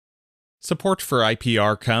Support for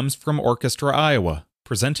IPR comes from Orchestra Iowa,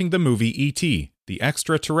 presenting the movie E.T., the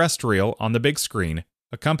extraterrestrial on the big screen,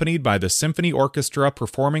 accompanied by the Symphony Orchestra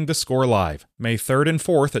performing the score live, May 3rd and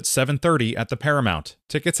 4th at 7:30 at the Paramount.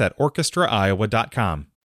 Tickets at orchestraiowa.com.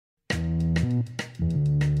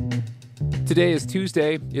 Today is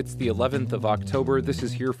Tuesday. It's the 11th of October. This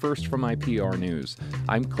is Here First from IPR News.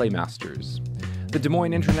 I'm Clay Masters. The Des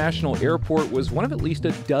Moines International Airport was one of at least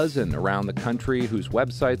a dozen around the country whose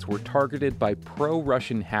websites were targeted by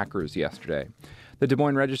pro-Russian hackers yesterday. The Des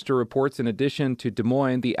Moines Register reports in addition to Des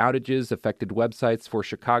Moines, the outages affected websites for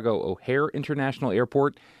Chicago O'Hare International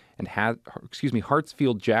Airport and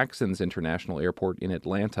Hartsfield-Jackson's International Airport in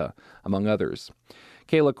Atlanta, among others.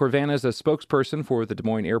 Kayla Corvana is a spokesperson for the Des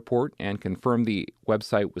Moines Airport and confirmed the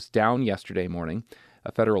website was down yesterday morning.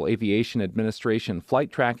 A Federal Aviation Administration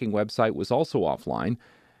flight tracking website was also offline.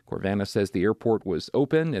 Corvana says the airport was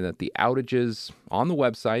open and that the outages on the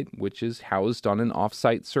website, which is housed on an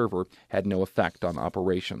off-site server, had no effect on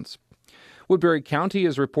operations. Woodbury County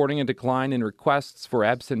is reporting a decline in requests for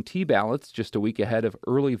absentee ballots just a week ahead of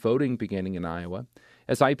early voting beginning in Iowa.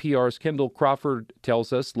 As IPR's Kendall Crawford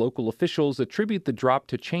tells us, local officials attribute the drop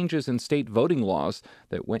to changes in state voting laws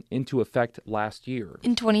that went into effect last year.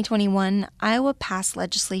 In 2021, Iowa passed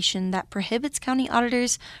legislation that prohibits county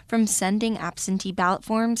auditors from sending absentee ballot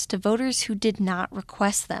forms to voters who did not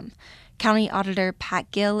request them. County Auditor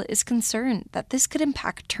Pat Gill is concerned that this could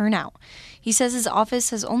impact turnout. He says his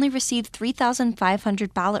office has only received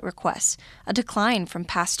 3,500 ballot requests, a decline from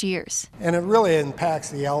past years. And it really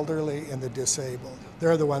impacts the elderly and the disabled.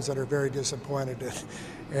 They're the ones that are very disappointed.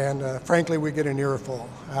 And frankly, we get an earful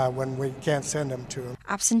when we can't send them to them.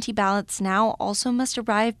 Absentee ballots now also must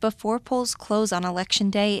arrive before polls close on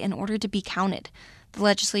Election Day in order to be counted. The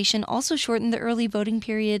legislation also shortened the early voting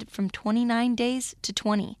period from 29 days to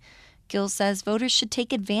 20. Gill says voters should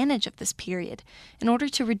take advantage of this period in order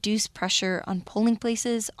to reduce pressure on polling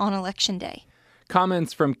places on Election Day.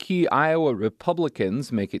 Comments from key Iowa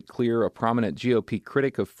Republicans make it clear a prominent GOP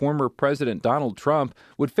critic of former President Donald Trump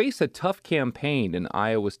would face a tough campaign in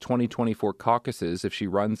Iowa's 2024 caucuses if she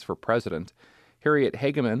runs for president. Harriet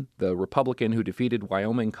Hageman, the Republican who defeated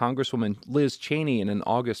Wyoming Congresswoman Liz Cheney in an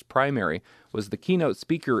August primary, was the keynote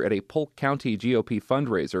speaker at a Polk County GOP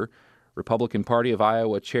fundraiser. Republican Party of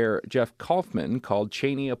Iowa Chair Jeff Kaufman called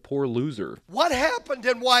Cheney a poor loser. What happened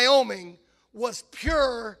in Wyoming was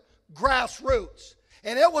pure grassroots,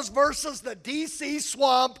 and it was versus the D.C.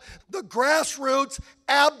 swamp. The grassroots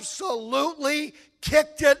absolutely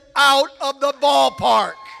kicked it out of the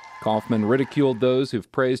ballpark. Kaufman ridiculed those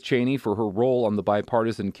who've praised Cheney for her role on the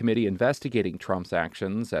bipartisan committee investigating Trump's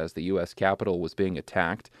actions as the U.S. Capitol was being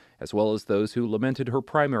attacked, as well as those who lamented her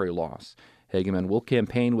primary loss. Hageman will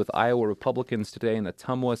campaign with Iowa Republicans today in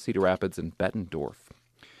Ottumwa, Cedar Rapids, and Bettendorf.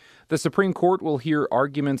 The Supreme Court will hear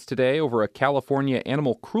arguments today over a California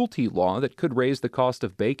animal cruelty law that could raise the cost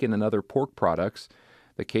of bacon and other pork products.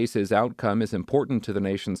 The case's outcome is important to the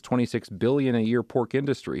nation's $26 billion a year pork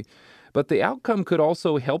industry, but the outcome could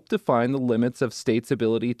also help define the limits of states'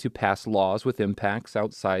 ability to pass laws with impacts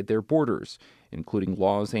outside their borders, including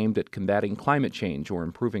laws aimed at combating climate change or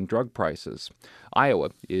improving drug prices. Iowa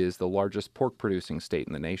is the largest pork-producing state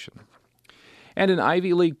in the nation. And an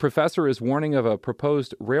Ivy League professor is warning of a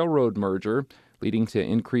proposed railroad merger leading to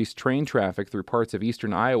increased train traffic through parts of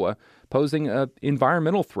eastern Iowa, posing an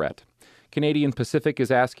environmental threat. Canadian Pacific is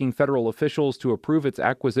asking federal officials to approve its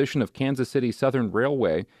acquisition of Kansas City Southern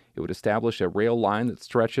Railway. It would establish a rail line that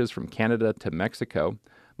stretches from Canada to Mexico.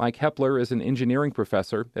 Mike Hepler is an engineering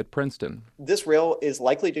professor at Princeton. This rail is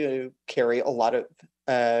likely to carry a lot of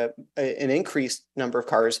an increased number of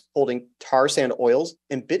cars holding tar sand oils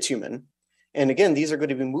and bitumen. And again, these are going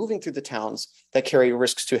to be moving through the towns that carry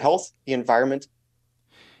risks to health, the environment.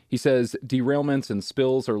 He says derailments and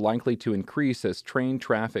spills are likely to increase as train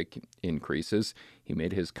traffic increases. He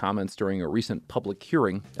made his comments during a recent public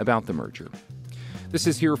hearing about the merger. This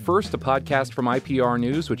is Here First, a podcast from IPR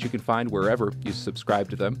News, which you can find wherever you subscribe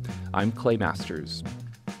to them. I'm Clay Masters.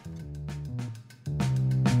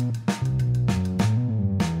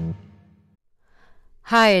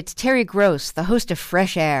 Hi, it's Terry Gross, the host of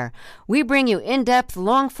Fresh Air. We bring you in-depth,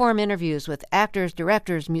 long-form interviews with actors,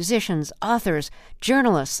 directors, musicians, authors,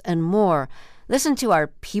 journalists, and more. Listen to our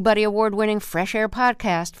Peabody Award-winning Fresh Air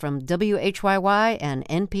podcast from WHYY and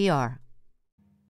NPR.